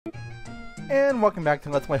And welcome back to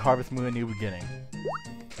Let's Play Harvest Moon: A New Beginning.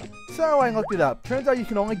 So I looked it up. Turns out you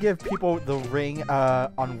can only give people the ring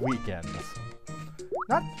on weekends.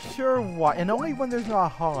 Not sure why, and only when there's not a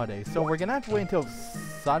holiday. So we're gonna have to wait until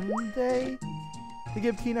Sunday to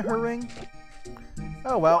give Tina her ring.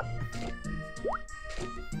 Oh well.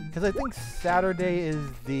 Because I think Saturday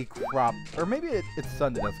is the crop, or maybe it's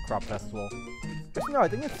Sunday that's the crop festival. Actually, no, I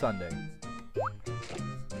think it's Sunday.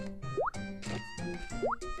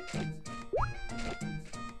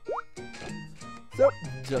 So,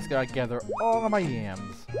 just gotta gather all of my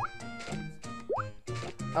yams.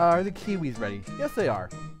 Are the kiwis ready? Yes, they are.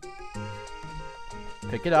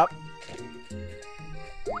 Pick it up.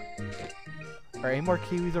 Are any more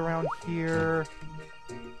kiwis around here?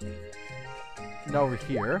 No, over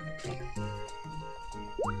here.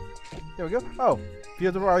 There we go. Oh,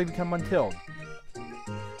 fields have already become untilled.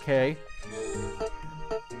 Okay.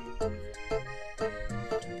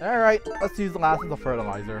 Alright, let's use the last of the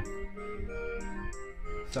fertilizer.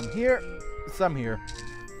 Some here, some here.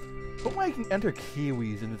 Hopefully I can enter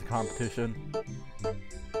kiwis into the competition.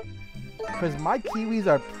 Because my kiwis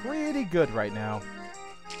are pretty good right now.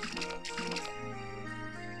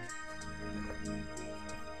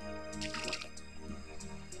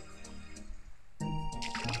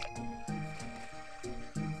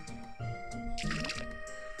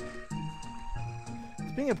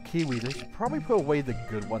 Speaking of kiwis, I should probably put away the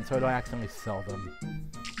good ones so I don't accidentally sell them.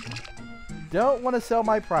 Don't want to sell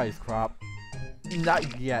my prize crop.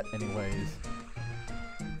 Not yet, anyways.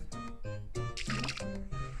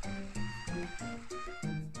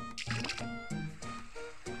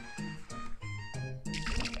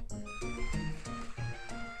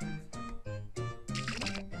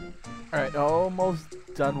 Alright, almost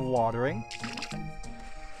done watering.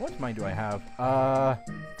 How much mine do I have?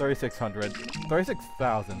 3,600.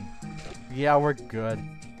 36,000. Yeah, we're good.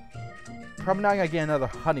 Probably not gonna get another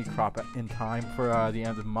honey crop in time for the end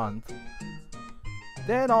of the month.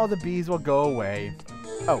 Then all the bees will go away.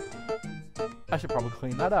 Oh, I should probably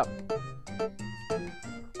clean that up.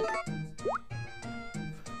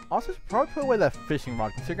 Also, should probably put away that fishing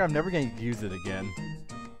rod, considering I'm never gonna use it again.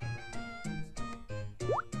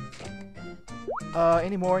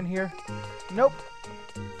 Any more in here? Nope.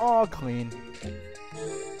 All clean.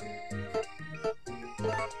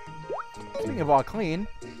 Speaking of all clean,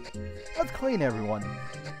 let's clean everyone.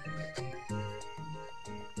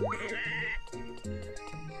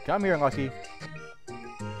 Come here, Lucky.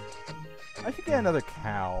 I should get another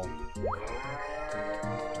cow.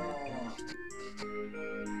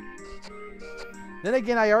 Then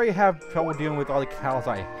again, I already have trouble dealing with all the cows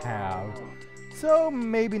I have. So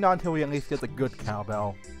maybe not until we at least get the good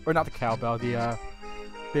cowbell. Or not the cowbell, the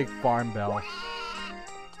big farm bell.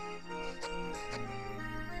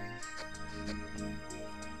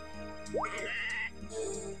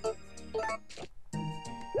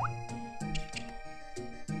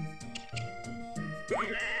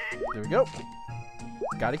 There we go.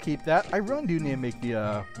 Gotta keep that. I really do need to make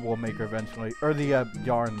the wool maker eventually. Or the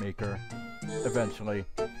yarn maker eventually.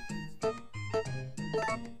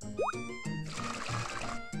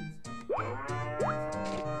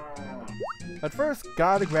 But first,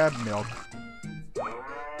 gotta grab milk.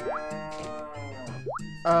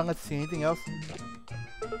 Let's see, anything else?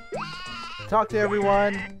 Talk to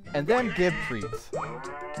everyone, and then give treats.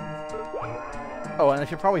 Oh, and I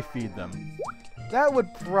should probably feed them. That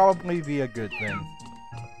would probably be a good thing.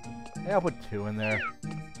 Yeah, I'll put 2 in there.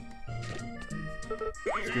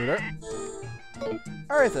 Scooter.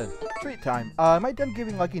 Alright then, treat time. Am I done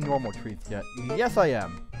giving Lucky normal treats yet? Yes, I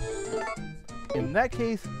am. In that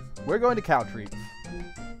case, we're going to cow treats.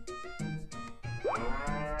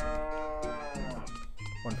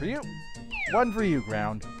 1 for you. 1 for you,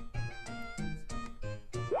 Ground.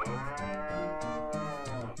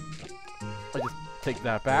 I just take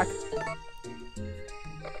that back.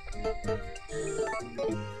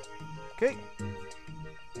 Okay.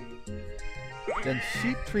 Then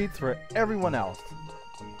sheep treats for everyone else.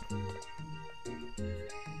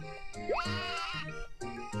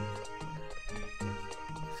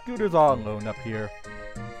 Scooter's all alone up here.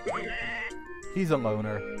 He's a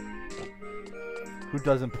loner who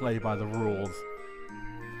doesn't play by the rules.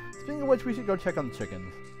 Speaking of which, we should go check on the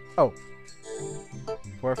chickens. Oh,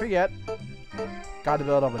 before I forget, gotta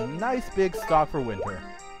build up a nice big stock for winter.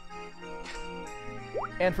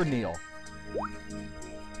 And for Neil.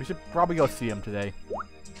 We should probably go see him today.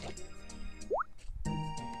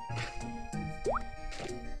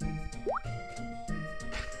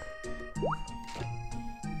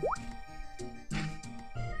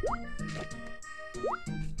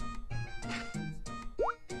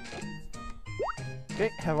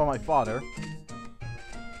 Okay, have all my fodder.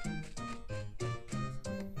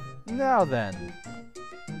 Now then.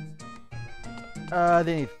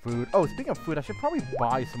 They need food. Oh, speaking of food, I should probably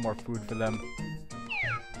buy some more food for them.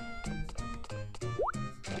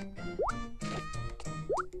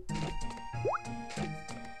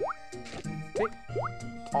 Okay.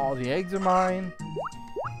 All the eggs are mine.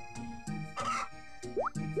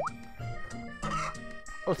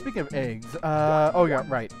 Oh, speaking of eggs, oh yeah,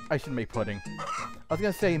 right. I should make pudding. I was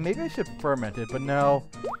gonna say, maybe I should ferment it, but no.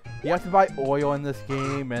 You have to buy oil in this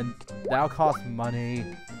game, and that'll cost money.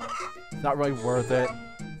 It's not really worth it.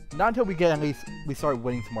 Not until we start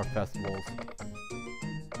winning some more festivals.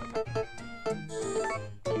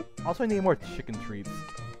 Also, I need more chicken treats.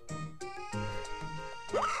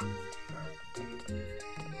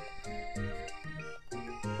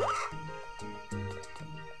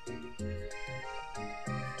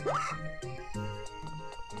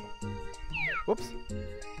 Whoops.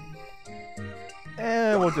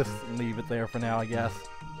 And we'll just leave it there for now, I guess.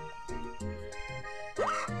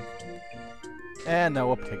 And no,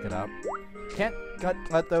 we'll pick it up. Can't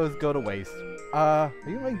let those go to waste. Are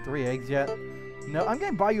you laying 3 eggs yet? No, I'm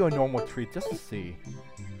gonna buy you a normal treat just to see.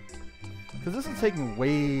 Because this is taking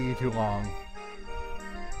way too long.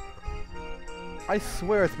 I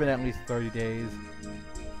swear it's been at least 30 days.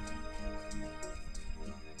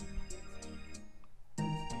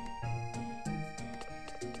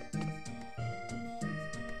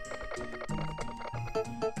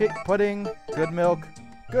 Okay, pudding, good milk,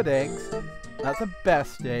 good eggs. Not the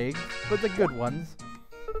best eggs, but the good ones.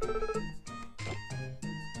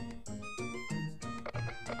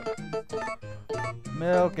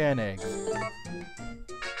 Milk and eggs.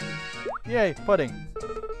 Yay, pudding.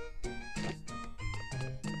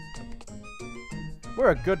 We're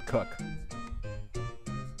a good cook.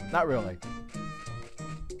 Not really.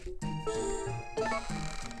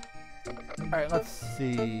 Alright, let's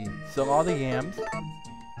see. So all the yams.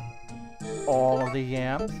 All of the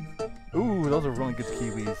yams. Ooh, those are really good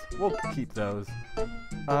kiwis. We'll keep those.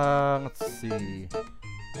 Let's see.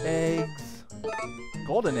 Eggs.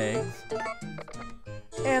 Golden eggs.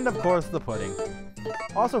 And of course the pudding.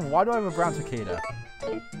 Also, why do I have a brown cicada?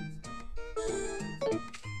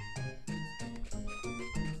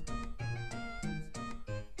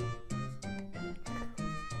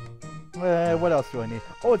 What else do I need?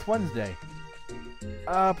 Oh, it's Wednesday.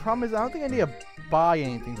 Problem is, I don't think I need to buy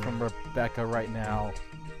anything from Rebecca right now.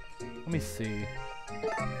 Let me see.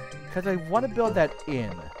 Because I want to build that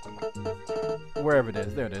inn. Wherever it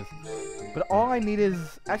is. There it is. But all I need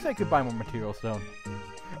is... Actually, I could buy more material stone.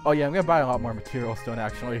 Oh yeah, I'm going to buy a lot more material stone,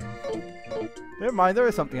 actually. Never mind, there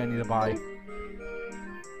is something I need to buy.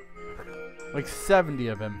 Like 70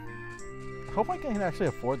 of them. I hope I can actually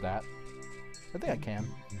afford that. I think I can.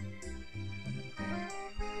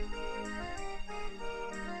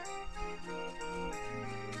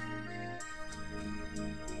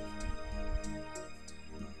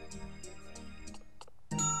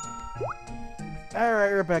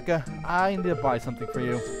 Alright, Rebecca. I need to buy something for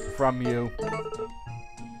you. From you.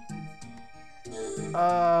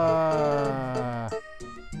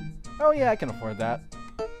 Oh yeah, I can afford that.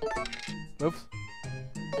 Oops.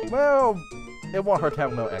 Well, it won't hurt to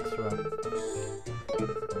have a little extra.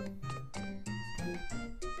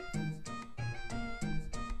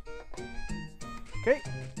 Okay.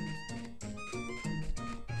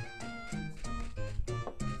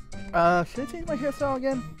 Should I change my hairstyle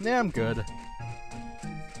again? Nah, I'm good.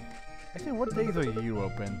 Actually, what days are you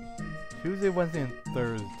open? Tuesday, Wednesday, and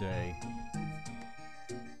Thursday.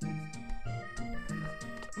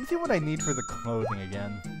 Let me see what I need for the clothing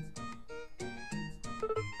again.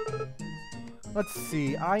 Let's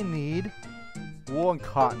see, I need wool and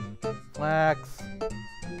cotton. Flax.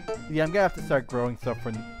 Yeah, I'm gonna have to start growing stuff for...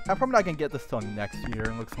 I'm probably not gonna get this till next year,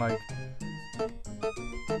 it looks like.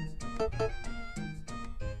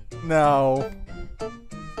 No.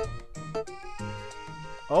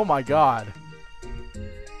 Oh my god.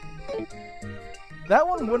 That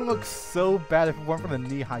one wouldn't look so bad if it weren't for the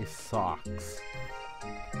knee-high socks.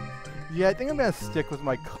 Yeah, I think I'm gonna stick with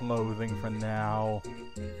my clothing for now.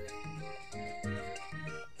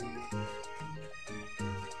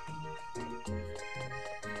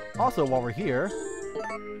 Also, while we're here...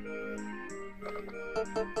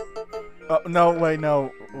 Oh, no, wait,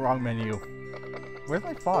 no. Wrong menu. Where's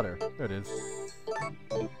my fodder? There it is.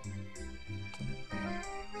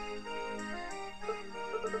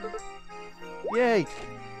 Yay!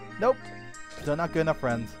 Nope. Still not good enough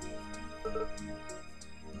friends.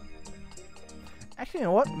 Actually, you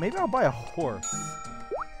know what? Maybe I'll buy a horse.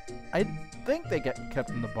 I think they get kept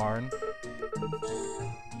in the barn.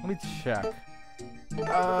 Let me check.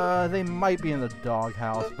 They might be in the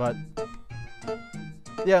doghouse, but...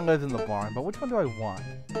 Yeah, it lives in the barn, but which one do I want?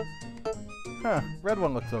 Huh, red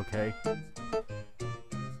one looks okay.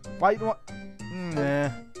 White one... Nah,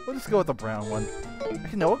 we'll just go with the brown one.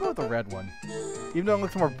 Actually, no, we'll go with the red one. Even though it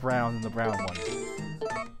looks more brown than the brown one.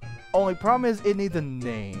 Only problem is, it needs a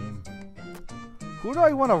name. Who do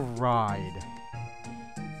I want to ride?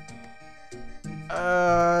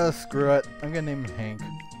 Screw it. I'm gonna name him Hank.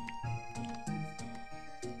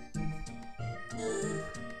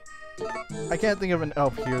 I can't think of an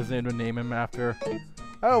elf here's name to name him after.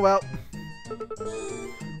 Oh well.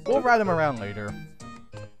 We'll ride him around later.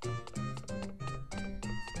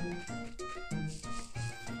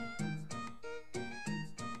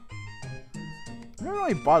 I've never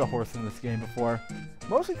really bought a horse in this game before.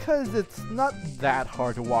 Mostly because it's not that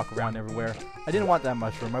hard to walk around everywhere. I didn't want that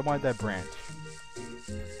mushroom, I wanted that branch.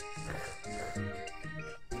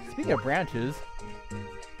 Speaking of branches,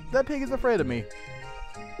 that pig is afraid of me.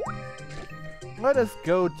 Let us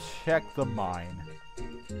go check the mine.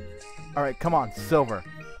 Alright, come on, silver.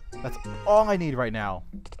 That's all I need right now.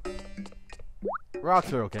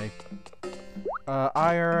 Rocks are okay.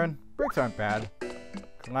 Iron. Bricks aren't bad.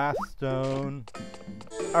 Glass stone.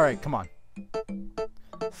 Alright, come on.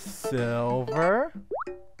 Silver.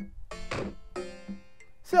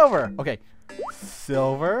 Silver! Okay.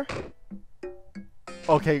 Silver.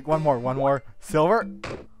 Okay, one more. Silver.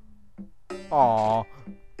 Aww.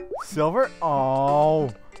 Silver.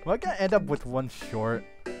 Oh. Am I gonna end up with one short?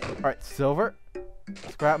 Alright, silver.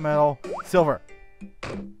 Scrap metal. Silver.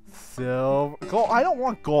 Silver. Gold. I don't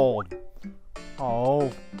want gold.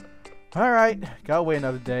 Oh. Alright. Gotta wait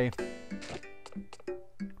another day.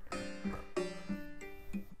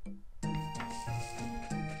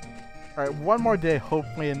 Alright, one more day,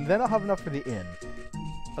 hopefully, and then I'll have enough for the inn.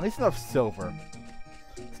 At least enough silver.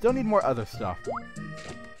 Still need more other stuff.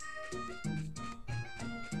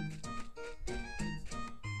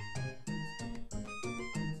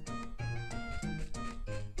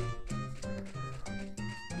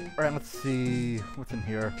 Alright, let's see. What's in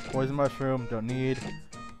here? Poison mushroom, don't need.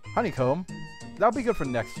 Honeycomb. That'll be good for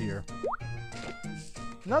next year.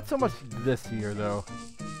 Not so much this year, though.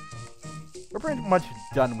 We're pretty much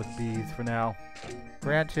done with bees for now.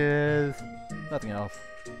 Branches. Nothing else.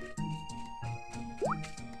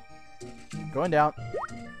 Going down.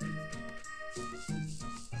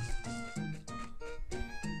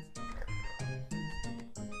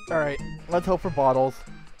 Alright, let's hope for bottles.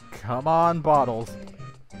 Come on, bottles.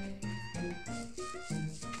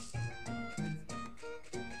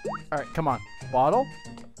 Alright, come on. Bottle?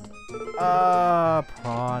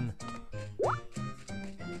 Prawn.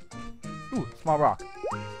 Ooh, small rock.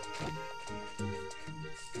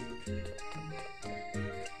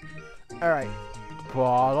 Alright.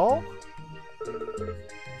 Bottle.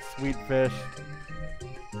 Sweet fish.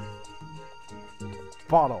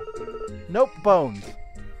 Bottle. Nope, bones.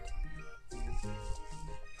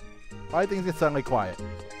 Why do things get suddenly quiet?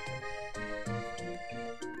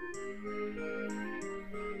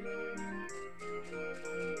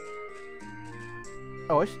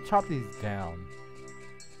 Oh, I should chop these down.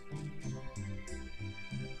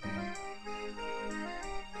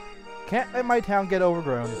 Can't let my town get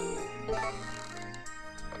overgrown.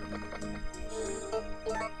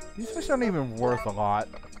 These fish aren't even worth a lot.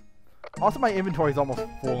 Also, my inventory is almost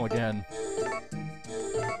full again.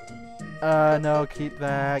 No, keep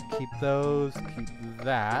that, keep those, keep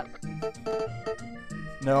that.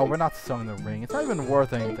 No, we're not selling the ring. It's not even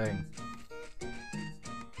worth anything.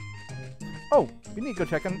 Oh, we need to go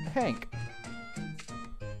check on Hank.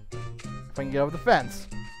 If I can get over the fence.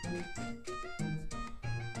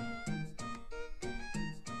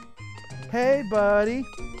 Hey, buddy.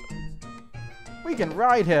 We can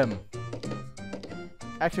ride him.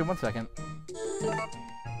 Actually, one second.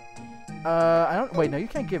 I don't... Wait, no, you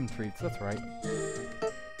can't give him treats. That's right.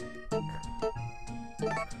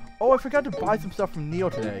 Oh, I forgot to buy some stuff from Neo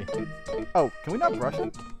today. Oh, can we not brush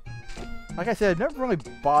him? Like I said, I've never really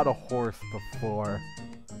bought a horse before.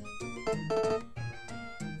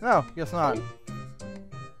 No, guess not.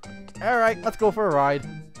 Alright, let's go for a ride.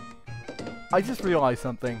 I just realized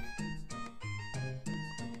something.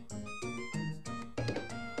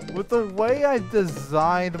 With the way I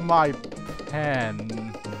designed my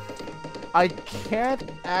pen, I can't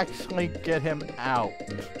actually get him out.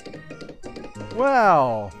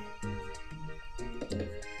 Well.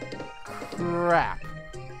 Crap.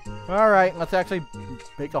 Alright, let's actually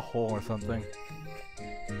make a hole or something.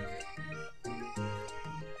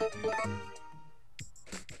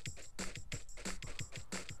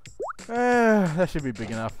 That should be big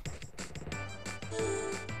enough.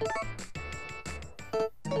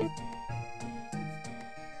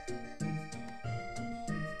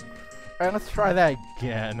 Alright, let's try that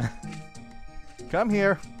again. Come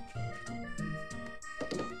here.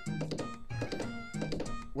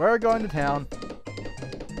 We're going to town.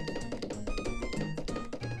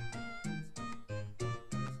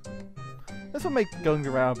 This will make going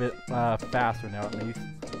around a bit faster now, at least.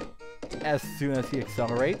 As soon as he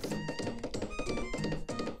accelerates.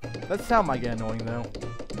 That sound might get annoying, though.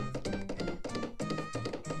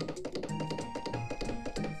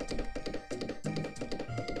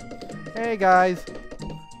 Hey, guys.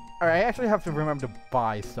 Alright, I actually have to remember to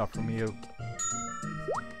buy stuff from you.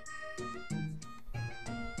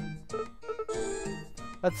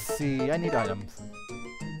 Let's see, I need items.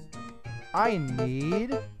 I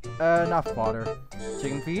need enough fodder.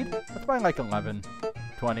 Chicken feed? Let's buy like 11,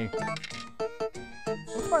 20.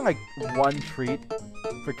 Let's buy like 1 treat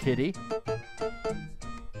for Kitty.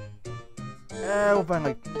 We'll buy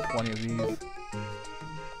like 20 of these.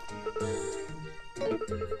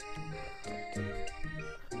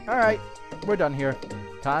 Alright, we're done here.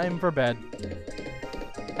 Time for bed.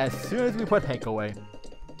 As soon as we put Hank away.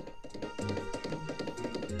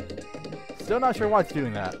 Still not sure why it's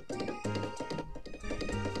doing that.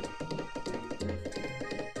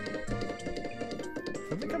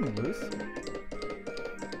 Something coming loose?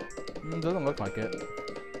 Doesn't look like it.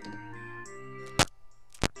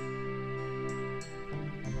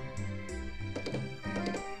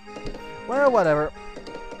 Well, whatever.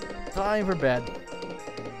 Time for bed.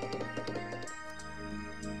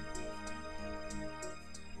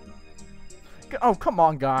 Oh, come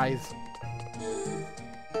on, guys.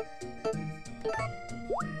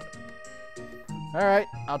 Alright,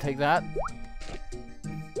 I'll take that.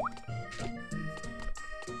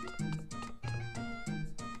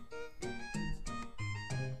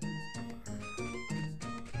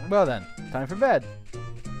 Well then, time for bed.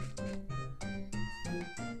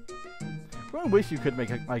 I really wish you could make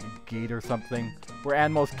like a gate or something where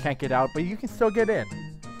animals can't get out, but you can still get in.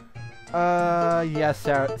 Yes,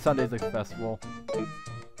 Sunday's a festival.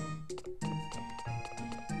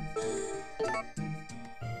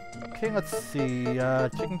 Okay, let's see.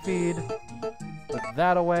 Chicken feed. Put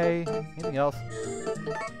that away. Anything else?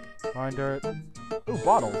 Barn dirt. Ooh,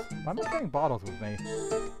 bottles. Why am I carrying bottles with me?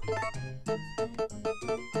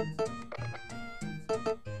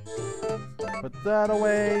 Put that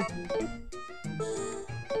away.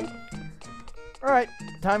 Alright,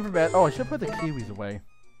 time for bed. Oh, I should put the kiwis away.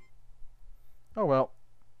 Oh well.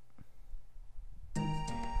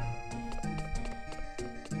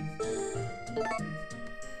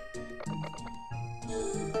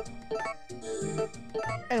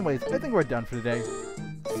 Anyways, I think we're done for today.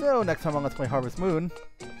 So, next time on Let's Play Harvest Moon,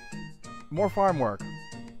 more farm work.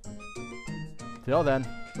 Till then,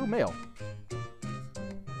 ooh, mail.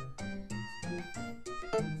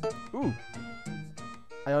 Ooh.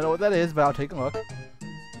 I don't know what that is, but I'll take a look.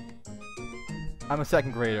 I'm a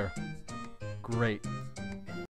 2nd grader. Great.